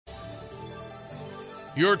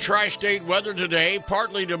Your tri-state weather today,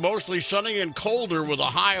 partly to mostly sunny and colder with a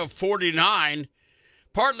high of 49.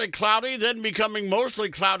 Partly cloudy, then becoming mostly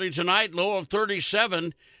cloudy tonight, low of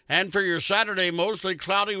 37. And for your Saturday, mostly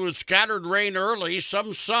cloudy with scattered rain early,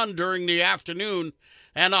 some sun during the afternoon,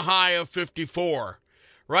 and a high of 54.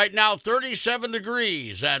 Right now, 37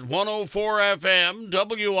 degrees at 104 FM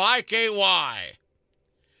WIKY.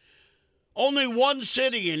 Only one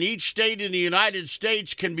city in each state in the United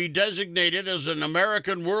States can be designated as an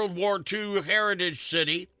American World War II heritage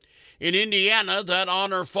city. In Indiana, that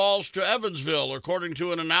honor falls to Evansville, according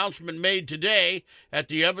to an announcement made today at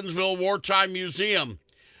the Evansville Wartime Museum.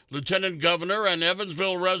 Lieutenant Governor and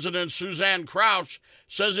Evansville resident Suzanne Crouch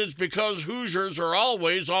says it's because Hoosiers are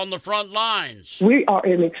always on the front lines. We are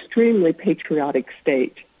an extremely patriotic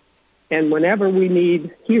state, and whenever we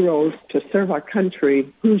need heroes to serve our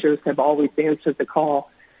country, Hoosiers have always answered the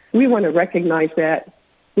call. We want to recognize that.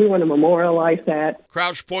 We want to memorialize that.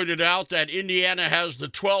 Crouch pointed out that Indiana has the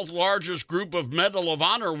 12th largest group of Medal of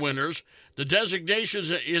Honor winners. The designation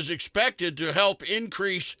is expected to help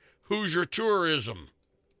increase Hoosier tourism.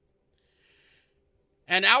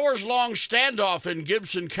 An hours-long standoff in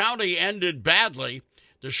Gibson County ended badly.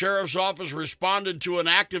 The sheriff's office responded to an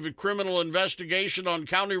active criminal investigation on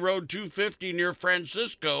County Road 250 near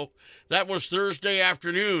Francisco. That was Thursday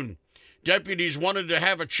afternoon. Deputies wanted to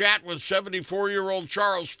have a chat with 74-year-old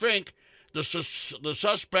Charles Fink, the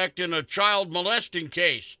suspect in a child molesting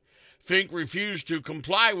case. Fink refused to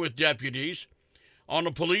comply with deputies. On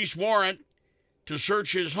a police warrant to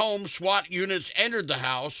search his home, SWAT units entered the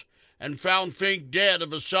house and found Fink dead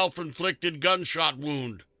of a self-inflicted gunshot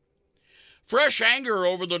wound. Fresh anger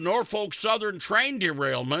over the Norfolk Southern train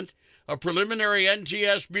derailment, a preliminary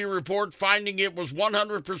NTSB report finding it was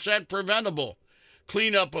 100% preventable.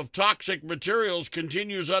 Cleanup of toxic materials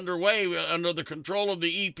continues underway under the control of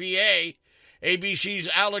the EPA. ABC's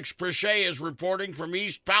Alex Prechet is reporting from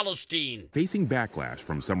East Palestine. Facing backlash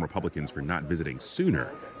from some Republicans for not visiting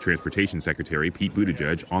sooner, Transportation Secretary Pete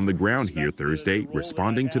Buttigieg on the ground here Thursday,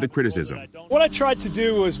 responding to the criticism. What I tried to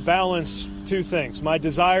do was balance two things: my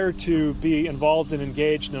desire to be involved and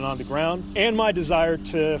engaged and on the ground, and my desire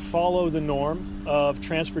to follow the norm of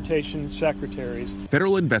transportation secretaries.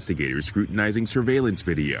 Federal investigators scrutinizing surveillance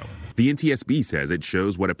video. The NTSB says it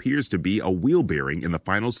shows what appears to be a wheel bearing in the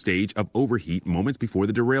final stage of overheat moments before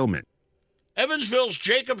the derailment. Evansville's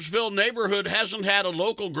Jacobsville neighborhood hasn't had a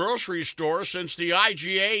local grocery store since the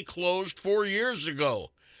IGA closed 4 years ago.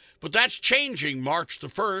 But that's changing March the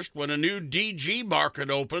 1st when a new DG Market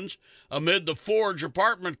opens amid the Forge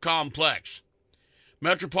apartment complex.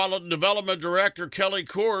 Metropolitan Development Director Kelly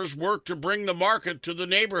Coors worked to bring the market to the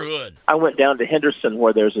neighborhood. I went down to Henderson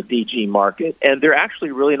where there's a DG Market, and they're actually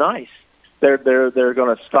really nice. They're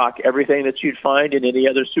going to stock everything that you'd find in any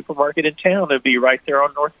other supermarket in town. It'll be right there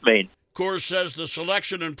on North Main. Coors says the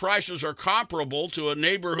selection and prices are comparable to a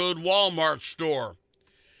neighborhood Walmart store.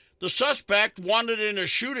 The suspect, wanted in a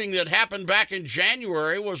shooting that happened back in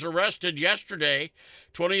January, was arrested yesterday.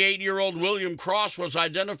 28-year-old William Cross was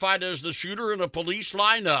identified as the shooter in a police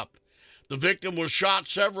lineup. The victim was shot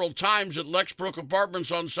several times at Lexbrook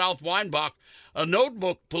Apartments on South Weinbach. A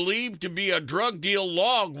notebook believed to be a drug deal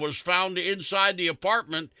log was found inside the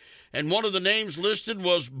apartment, and one of the names listed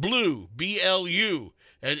was Blue, B-L-U,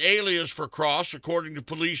 an alias for Cross, according to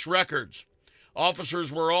police records.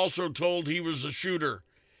 Officers were also told he was the shooter.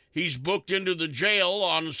 He's booked into the jail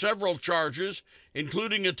on several charges,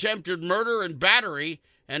 including attempted murder and battery,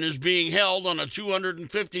 and is being held on a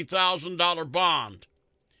 $250,000 bond.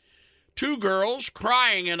 Two girls,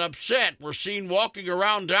 crying and upset, were seen walking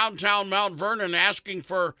around downtown Mount Vernon asking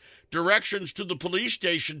for directions to the police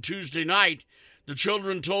station Tuesday night. The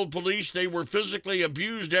children told police they were physically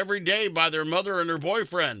abused every day by their mother and her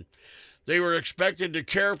boyfriend. They were expected to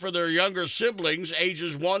care for their younger siblings,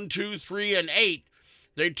 ages 1, 2, 3, and 8.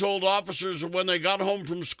 They told officers that when they got home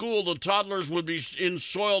from school, the toddlers would be in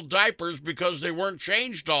soiled diapers because they weren't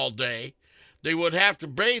changed all day. They would have to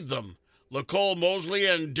bathe them. Lacole Mosley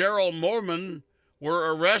and Daryl Mormon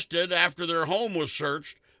were arrested after their home was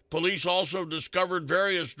searched. Police also discovered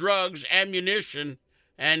various drugs, ammunition,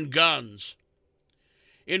 and guns.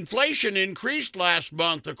 Inflation increased last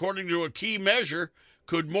month, according to a key measure.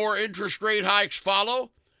 Could more interest rate hikes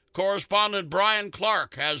follow? Correspondent Brian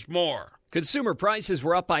Clark has more. Consumer prices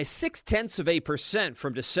were up by 0.6%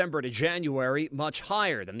 from December to January, much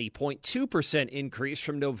higher than the 0.2% increase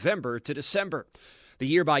from November to December. The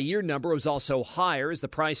year-by-year number was also higher as the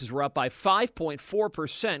prices were up by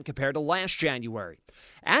 5.4% compared to last January.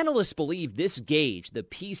 Analysts believe this gauge, the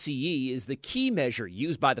PCE, is the key measure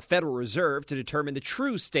used by the Federal Reserve to determine the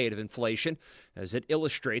true state of inflation as it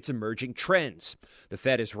illustrates emerging trends. The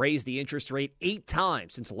Fed has raised the interest rate 8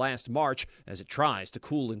 times since last March as it tries to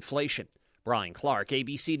cool inflation. Brian Clark,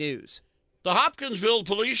 ABC News. The Hopkinsville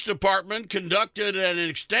Police Department conducted an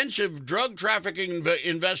extensive drug trafficking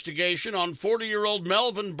investigation on 40-year-old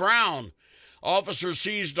Melvin Brown. Officers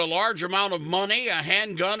seized a large amount of money, a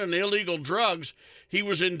handgun, and illegal drugs. He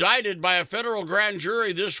was indicted by a federal grand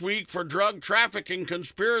jury this week for drug trafficking,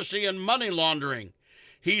 conspiracy, and money laundering.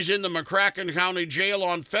 He's in the McCracken County Jail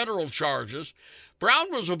on federal charges.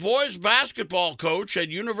 Brown was a boys basketball coach at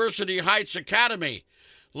University Heights Academy.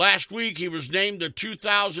 Last week, he was named the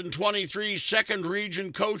 2023 Second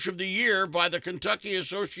Region Coach of the Year by the Kentucky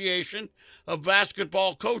Association of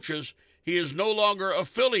Basketball Coaches. He is no longer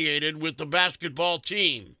affiliated with the basketball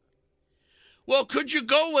team. Well, could you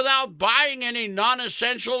go without buying any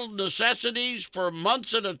non-essential necessities for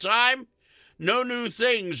months at a time? No New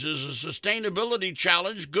Things is a sustainability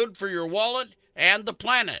challenge good for your wallet and the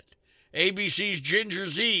planet. ABC's Ginger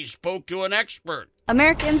Z spoke to an expert.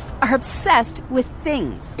 Americans are obsessed with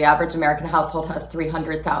things. The average American household has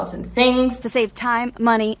 300,000 things. To save time,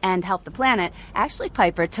 money, and help the planet, Ashley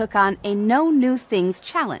Piper took on a No New Things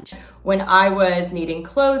challenge. When I was needing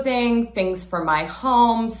clothing, things for my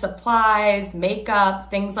home, supplies, makeup,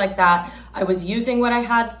 things like that, I was using what I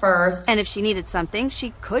had first. And if she needed something,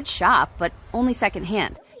 she could shop, but only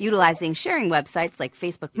secondhand, utilizing sharing websites like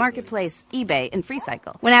Facebook Marketplace, eBay, and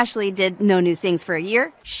FreeCycle. When Ashley did No New Things for a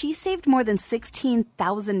year, she saved more than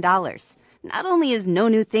 $16,000. Not only is No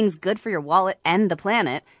New Things good for your wallet and the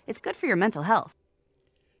planet, it's good for your mental health.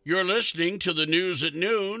 You're listening to the news at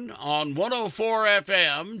noon on 104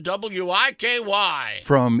 FM WIKY.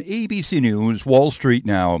 From ABC News, Wall Street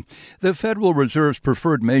now. The Federal Reserve's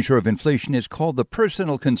preferred measure of inflation is called the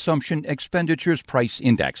Personal Consumption Expenditures Price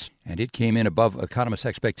Index, and it came in above economists'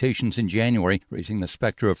 expectations in January, raising the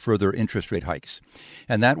specter of further interest rate hikes.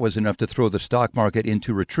 And that was enough to throw the stock market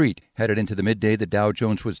into retreat. Headed into the midday, the Dow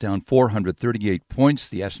Jones was down 438 points.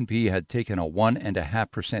 The S&P had taken a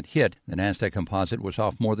 1.5% hit. The Nasdaq Composite was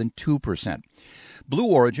off more than 2%. Blue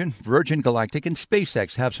Origin, Virgin Galactic, and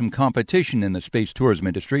SpaceX have some competition in the space tourism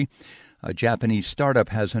industry. A Japanese startup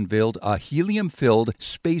has unveiled a helium-filled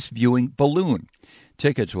space-viewing balloon.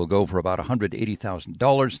 Tickets will go for about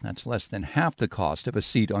 $180,000. That's less than half the cost of a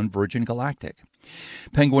seat on Virgin Galactic.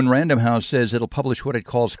 Penguin Random House says it'll publish what it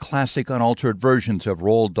calls classic unaltered versions of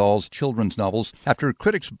Roald Dahl's children's novels after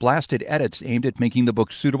critics blasted edits aimed at making the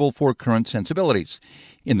book suitable for current sensibilities.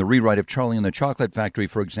 In the rewrite of Charlie and the Chocolate Factory,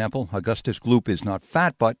 for example, Augustus Gloop is not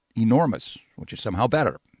fat but enormous, which is somehow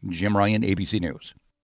better. Jim Ryan, ABC News.